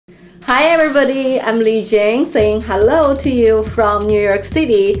Hi everybody, I'm Li Jing saying hello to you from New York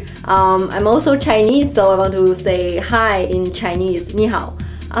City. I'm also Chinese, so I want to say hi in Chinese, 你好.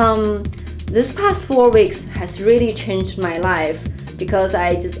 This past 4 weeks has really changed my life because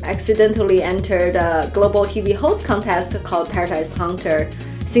I just accidentally entered a global TV host contest called Paradise Hunter.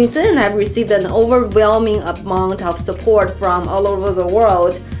 Since then, I've received an overwhelming amount of support from all over the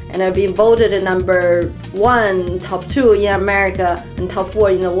world, and I've been voted number 1, top 2 in America, and top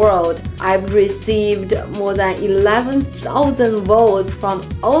 4 in the world. I've received more than 11,000 votes from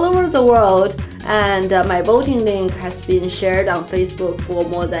all over the world, and my voting link has been shared on Facebook for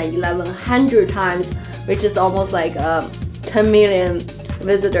more than 1,100 times, which is almost like 10 million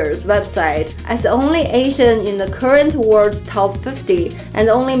visitors website. As the only Asian in the current world's top 50 and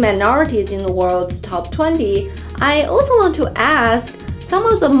the only minorities in the world's top 20, I also want to ask some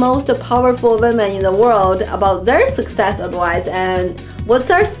of the most powerful women in the world about their success advice and what's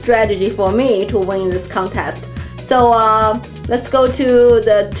their strategy for me to win this contest. So let's go to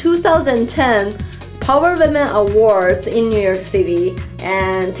the 2010 Power Women Awards in New York City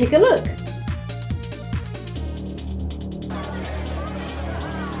and take a look.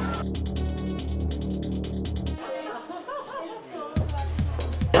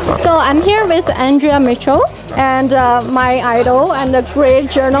 So I'm here with Andrea Mitchell and my idol and a great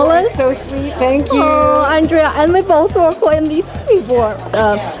journalist. So sweet, thank you. Oh, Andrea, and we both work for NBC before.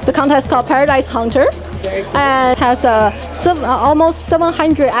 The contest called Paradise Hunter. And it has almost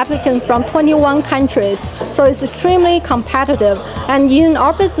 700 applicants from 21 countries. So it's extremely competitive. And in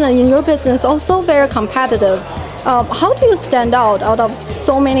our business, in your business, also very competitive. How do you stand out of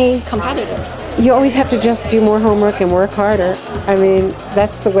so many competitors? You always have to just do more homework and work harder. I mean,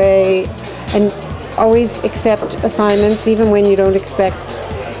 that's the way, and always accept assignments even when you don't expect,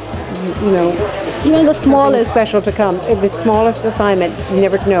 even the smallest special to come. The smallest assignment, you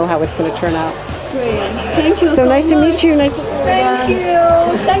never know how it's going to turn out. Great. Thank you so nice much. to meet you. Nice to see you. Thank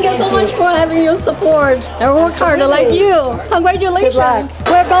you. Thank you so much for having your support. I work hard like you. Congratulations. Good luck.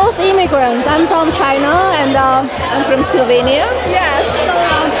 We're both immigrants. I'm from China and I'm from Slovenia. yes.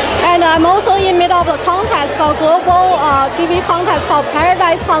 And I'm also in middle of a contest called global TV contest called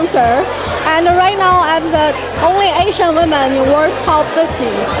Paradise Hunter. And right now I'm the only Asian woman in world's top 50.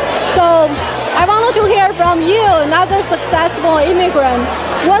 So I wanted to hear from you, another successful immigrant.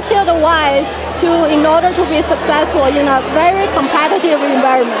 What's your advice in order to be successful in a very competitive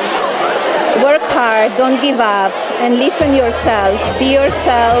environment? Work hard, don't give up, and listen yourself. Be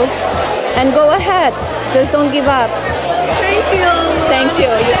yourself, and go ahead. Just don't give up. Thank you. Thank you.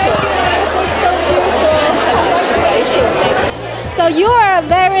 You too. So beautiful. So you are a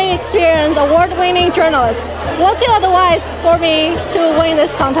very experienced, award-winning journalist. What's your advice for me to win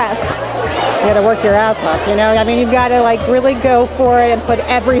this contest? You got to work your ass off, I mean, you've got to really go for it and put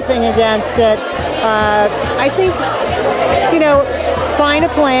everything against it. I think, find a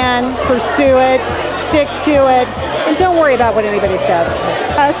plan, pursue it, stick to it, and don't worry about what anybody says.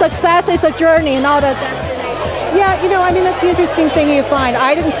 Success is a journey, not a... Yeah, I mean, that's the interesting thing you find.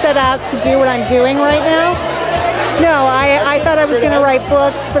 I didn't set out to do what I'm doing right now. No, I thought I was going to write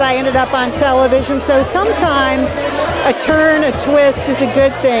books, but I ended up on television. So sometimes a turn, a twist is a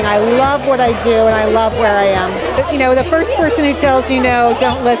good thing. I love what I do, and I love where I am. The first person who tells you no,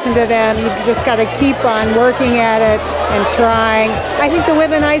 don't listen to them. You've just got to keep on working at it and trying. I think the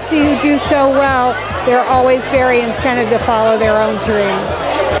women I see who do so well, they're always very incented to follow their own dream.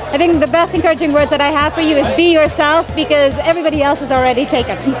 I think the best encouraging words that I have for you is be yourself, because everybody else is already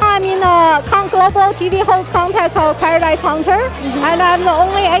taken. I'm in a global TV host contest called Paradise Hunter, and I'm the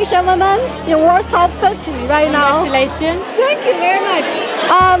only Asian woman in world's top 50 right now. Congratulations. Thank you very much.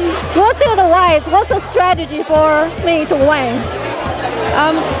 What's your advice? What's the strategy for me to win?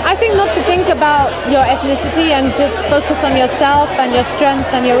 I think not to think about your ethnicity and just focus on yourself and your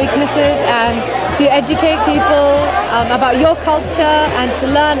strengths and your weaknesses, and to educate people about your culture and to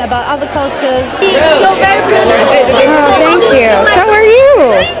learn about other cultures. You're very beautiful. Thank you. So are you.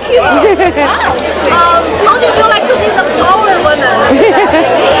 Thank you. How do you feel like to be the power woman?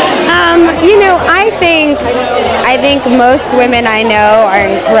 I think most women I know are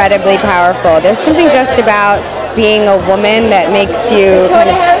incredibly powerful. There's something just about being a woman that makes you kind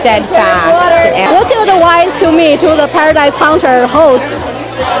of steadfast. What's your advice to me, to the Paradise Hunter host?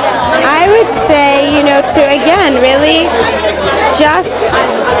 I would say, to again, really just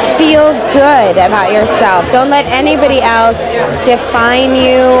feel good about yourself. Don't let anybody else define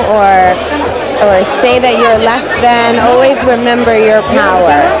you or say that you're less than. Always remember your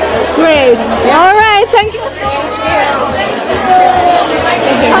power. Great. All right. Thank you.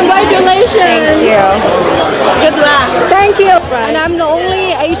 Congratulations. Thank you. Good luck. Thank you. And I'm the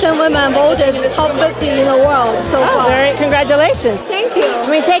only Asian woman voted top 50 in the world so far. Congratulations. Thank you. I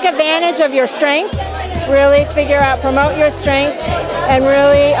mean, take advantage of your strengths, really figure out, promote your strengths, and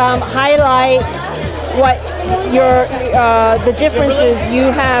really highlight what the differences you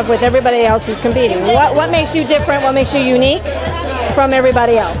have with everybody else who's competing. What makes you different? What makes you unique from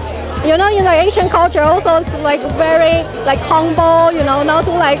everybody else? You know, in the Asian culture, also it's like very like humble. You know, not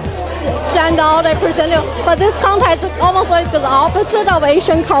to like stand out and present you. But this contest is almost like the opposite of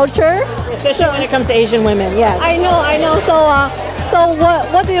Asian culture. Especially when it comes to Asian women. Yes. I know. So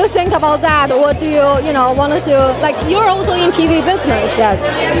what do you think about that? What do you want to do? Like, you're also in TV business. Yes.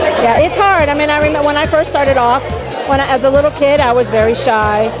 Yeah, it's hard. I mean, I remember when I first started off, as a little kid, I was very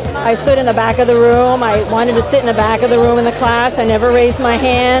shy. I stood in the back of the room. I wanted to sit in the back of the room in the class. I never raised my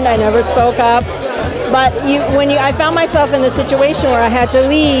hand. I never spoke up. But I found myself in the situation where I had to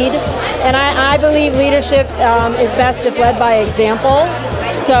lead, and I believe leadership is best if led by example.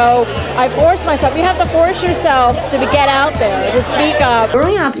 So I forced myself. You have to force yourself to get out there, to speak up.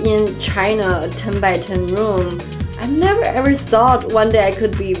 Growing up in China, a 10 by 10 room, I never ever thought one day I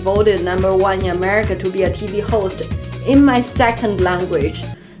could be voted #1 in America to be a TV host in my second language.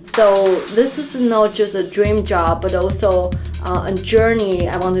 So this is not just a dream job, but also a journey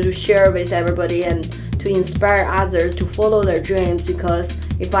I wanted to share with everybody and to inspire others to follow their dreams, because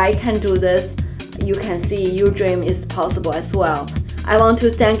if I can do this, you can see your dream is possible as well. I want to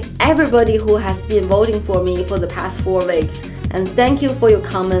thank everybody who has been voting for me for the past 4 weeks, and thank you for your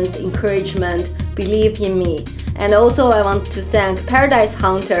comments, encouragement, believe in me. And also I want to thank Paradise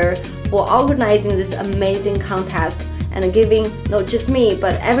Hunter for organizing this amazing contest and giving not just me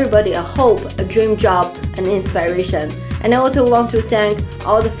but everybody a hope, a dream job, and inspiration. And I also want to thank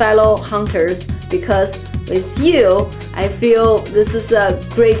all the fellow hunters, because with you I feel this is a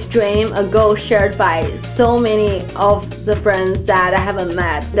great dream, a goal shared by so many of the friends that I haven't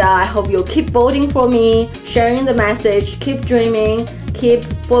met. I hope you'll keep voting for me, sharing the message, keep dreaming, keep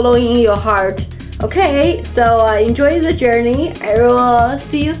following your heart. Okay, so enjoy the journey. I will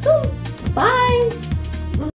see you soon. Bye!